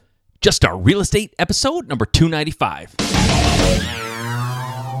Just Start Real Estate, episode number 295.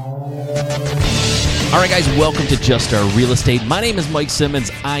 All right, guys, welcome to Just Start Real Estate. My name is Mike Simmons.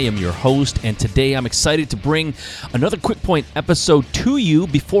 I am your host, and today I'm excited to bring another Quick Point episode to you.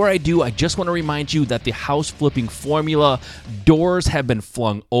 Before I do, I just want to remind you that the house flipping formula doors have been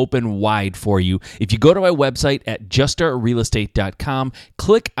flung open wide for you. If you go to my website at juststartrealestate.com,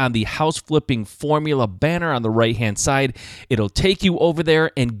 click on the house flipping formula banner on the right-hand side. It'll take you over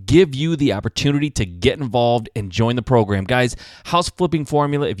there and give you the opportunity to get involved and join the program. Guys, house flipping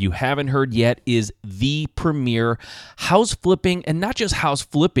formula, if you haven't heard yet, is the premier house flipping, and not just house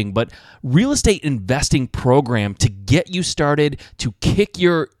flipping, but real estate investing program to get you started, to kick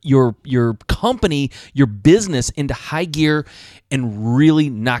your company, your business into high gear and really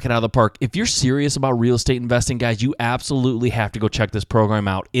knock it out of the park. If you're serious about real estate investing, guys, you absolutely have to go check this program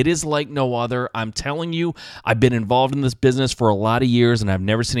out. It is like no other. I'm telling you, I've been involved in this business for a lot of years and I've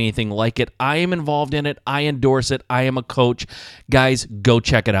never seen anything like it. I am involved in it. I endorse it. I am a coach. Guys, go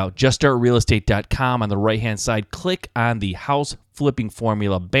check it out. JustStartRealEstate.com. On the right-hand side, click on the house flipping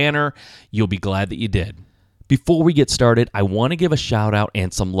formula banner. You'll be glad that you did. Before we get started, I want to give a shout out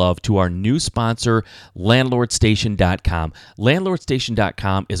and some love to our new sponsor, LandlordStation.com.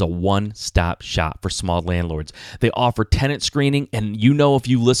 LandlordStation.com is a one-stop shop for small landlords. They offer tenant screening, and you know, if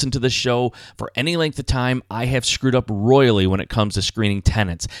you listen to the show for any length of time, I have screwed up royally when it comes to screening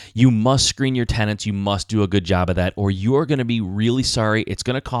tenants. You must screen your tenants. You must do a good job of that, or you're going to be really sorry. It's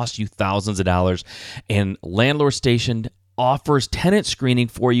going to cost you thousands of dollars, and Landlord Station offers tenant screening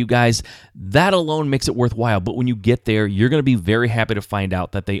for you guys. That alone makes it worthwhile. But when you get there, you're going to be very happy to find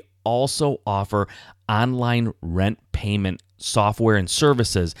out that they also offer online rent payment software and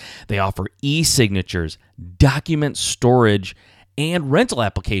services. They offer e-signatures, document storage, and rental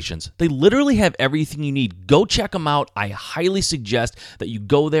applications. They literally have everything you need. Go check them out. I highly suggest that you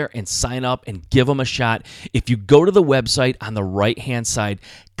go there and sign up and give them a shot. If you go to the website on the right-hand side,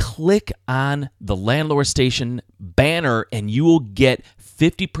 click on the Landlord Station banner and you will get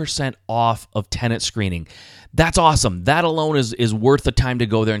 50% off of tenant screening. That's awesome. That alone is worth the time to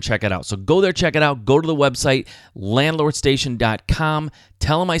go there and check it out. So go there, check it out. Go to the website, landlordstation.com.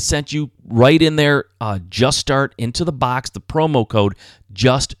 Tell them I sent you. Right in there, Just Start, into the box, the promo code,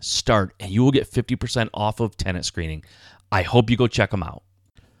 Just Start, and you will get 50% off of tenant screening. I hope you go check them out.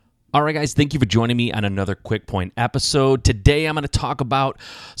 All right, guys, thank you for joining me on another Quick Point episode. Today, I'm going to talk about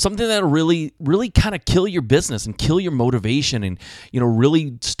something that'll really kind of kill your business and kill your motivation and,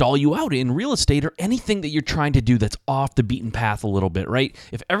 really stall you out in real estate or anything that you're trying to do that's off the beaten path a little bit, right?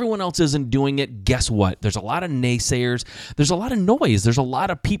 If everyone else isn't doing it, guess what? There's a lot of naysayers. There's a lot of noise. There's a lot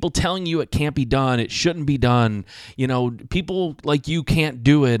of people telling you it can't be done. It shouldn't be done. People like you can't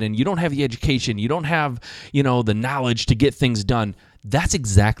do it, and you don't have the education. You don't have, the knowledge to get things done. That's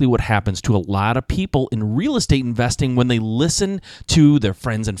exactly what happens to a lot of people in real estate investing when they listen to their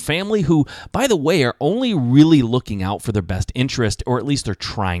friends and family who, by the way, are only really looking out for their best interest, or at least they're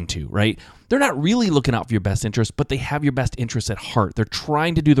trying to, right? They're not really looking out for your best interest, but they have your best interest at heart. They're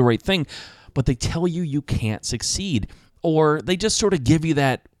trying to do the right thing, but they tell you you can't succeed. Or they just sort of give you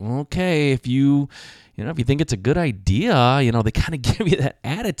that, okay, if you think it's a good idea, they kind of give you that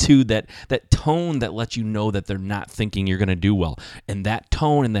attitude, that tone that lets you know that they're not thinking you're going to do well. And that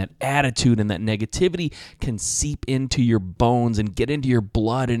tone and that attitude and that negativity can seep into your bones and get into your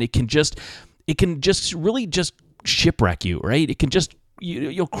blood, and it can just really just shipwreck you, right? It can just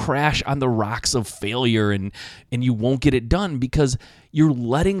you'll crash on the rocks of failure and you won't get it done because you're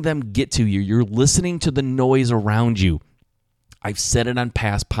letting them get to you. You're listening to the noise around you. I've said it on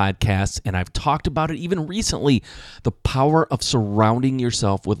past podcasts, and I've talked about it even recently, the power of surrounding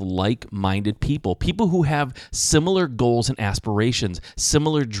yourself with like-minded people who have similar goals and aspirations,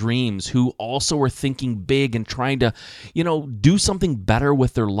 similar dreams, who also are thinking big and trying to, do something better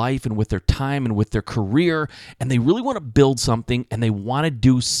with their life and with their time and with their career, and they really want to build something, and they want to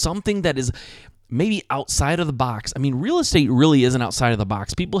do something that is maybe outside of the box. I mean, real estate really isn't outside of the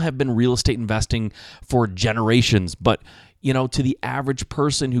box. People have been real estate investing for generations, but to the average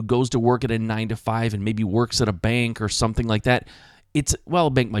person who goes to work at a 9-to-5 and maybe works at a bank or something like that, a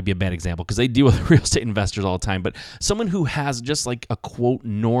bank might be a bad example because they deal with real estate investors all the time, but someone who has just like a quote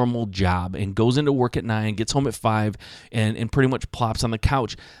normal job and goes into work at 9, gets home at 5, and pretty much plops on the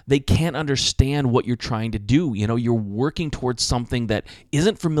couch, they can't understand what you're trying to do. You're working towards something that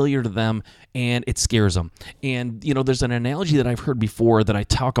isn't familiar to them, and it scares them. And, there's an analogy that I've heard before that I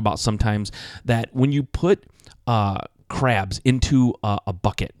talk about sometimes, that when you put crabs into a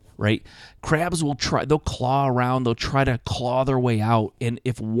bucket, right? Crabs they'll claw around, they'll try to claw their way out. And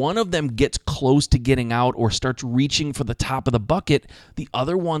if one of them gets close to getting out or starts reaching for the top of the bucket, the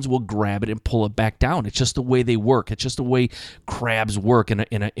other ones will grab it and pull it back down. It's just the way they work. It's just the way crabs work in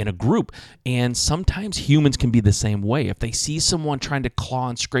a group. And sometimes humans can be the same way. If they see someone trying to claw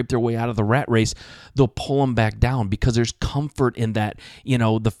and scrape their way out of the rat race, they'll pull them back down because there's comfort in that,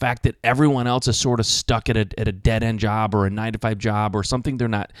 the fact that everyone else is sort of stuck at a dead-end job or a 9-to-5 job or something they're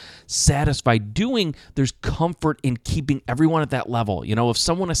not satisfied doing. There's comfort in keeping everyone at that level. If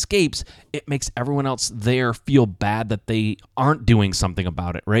someone escapes, it makes everyone else there feel bad that they aren't doing something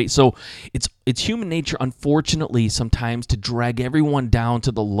about it, right? So it's human nature, unfortunately, sometimes to drag everyone down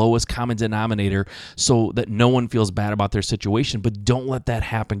to the lowest common denominator so that no one feels bad about their situation. But don't let that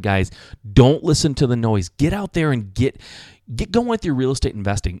happen, guys. Don't listen to the noise. Get out there and get going with your real estate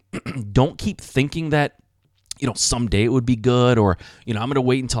investing. Don't keep thinking that someday it would be good, or I'm going to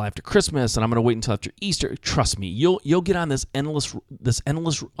wait until after Christmas and I'm going to wait until after Easter. Trust me, you'll get on this endless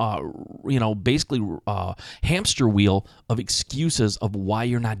basically hamster wheel of excuses of why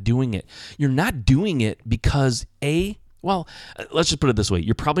you're not doing it. You're not doing it because let's just put it this way.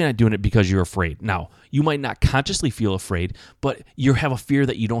 You're probably not doing it because you're afraid. Now, you might not consciously feel afraid, but you have a fear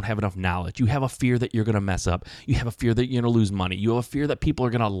that you don't have enough knowledge. You have a fear that you're going to mess up. You have a fear that you're going to lose money. You have a fear that people are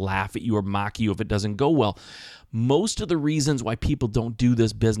going to laugh at you or mock you if it doesn't go well. Most of the reasons why people don't do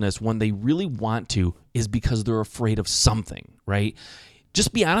this business when they really want to is because they're afraid of something, right?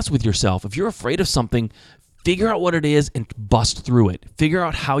 Just be honest with yourself. If you're afraid of something, figure out what it is and bust through it. Figure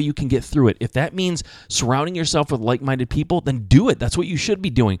out how you can get through it. If that means surrounding yourself with like-minded people, then do it. That's what you should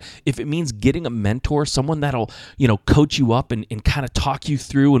be doing. If it means getting a mentor, someone that'll, coach you up and kind of talk you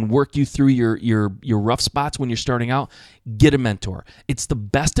through and work you through your rough spots when you're starting out, get a mentor. It's the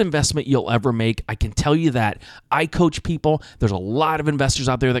best investment you'll ever make. I can tell you that. I coach people. There's a lot of investors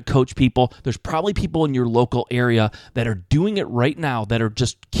out there that coach people. There's probably people in your local area that are doing it right now that are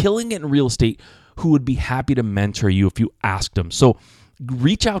just killing it in real estate, who would be happy to mentor you if you asked them. So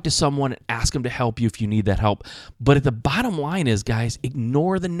reach out to someone and ask them to help you if you need that help. But at the bottom line is, guys,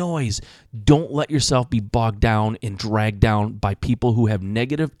 ignore the noise. Don't let yourself be bogged down and dragged down by people who have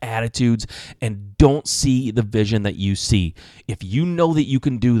negative attitudes and don't see the vision that you see. If you know that you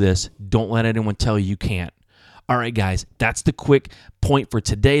can do this, don't let anyone tell you you can't. All right, guys, that's the quick point for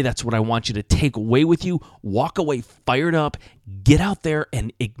today. That's what I want you to take away with you. Walk away fired up, get out there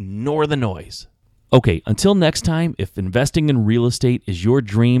and ignore the noise. Okay, until next time, if investing in real estate is your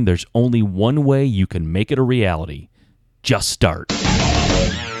dream, there's only one way you can make it a reality. Just start.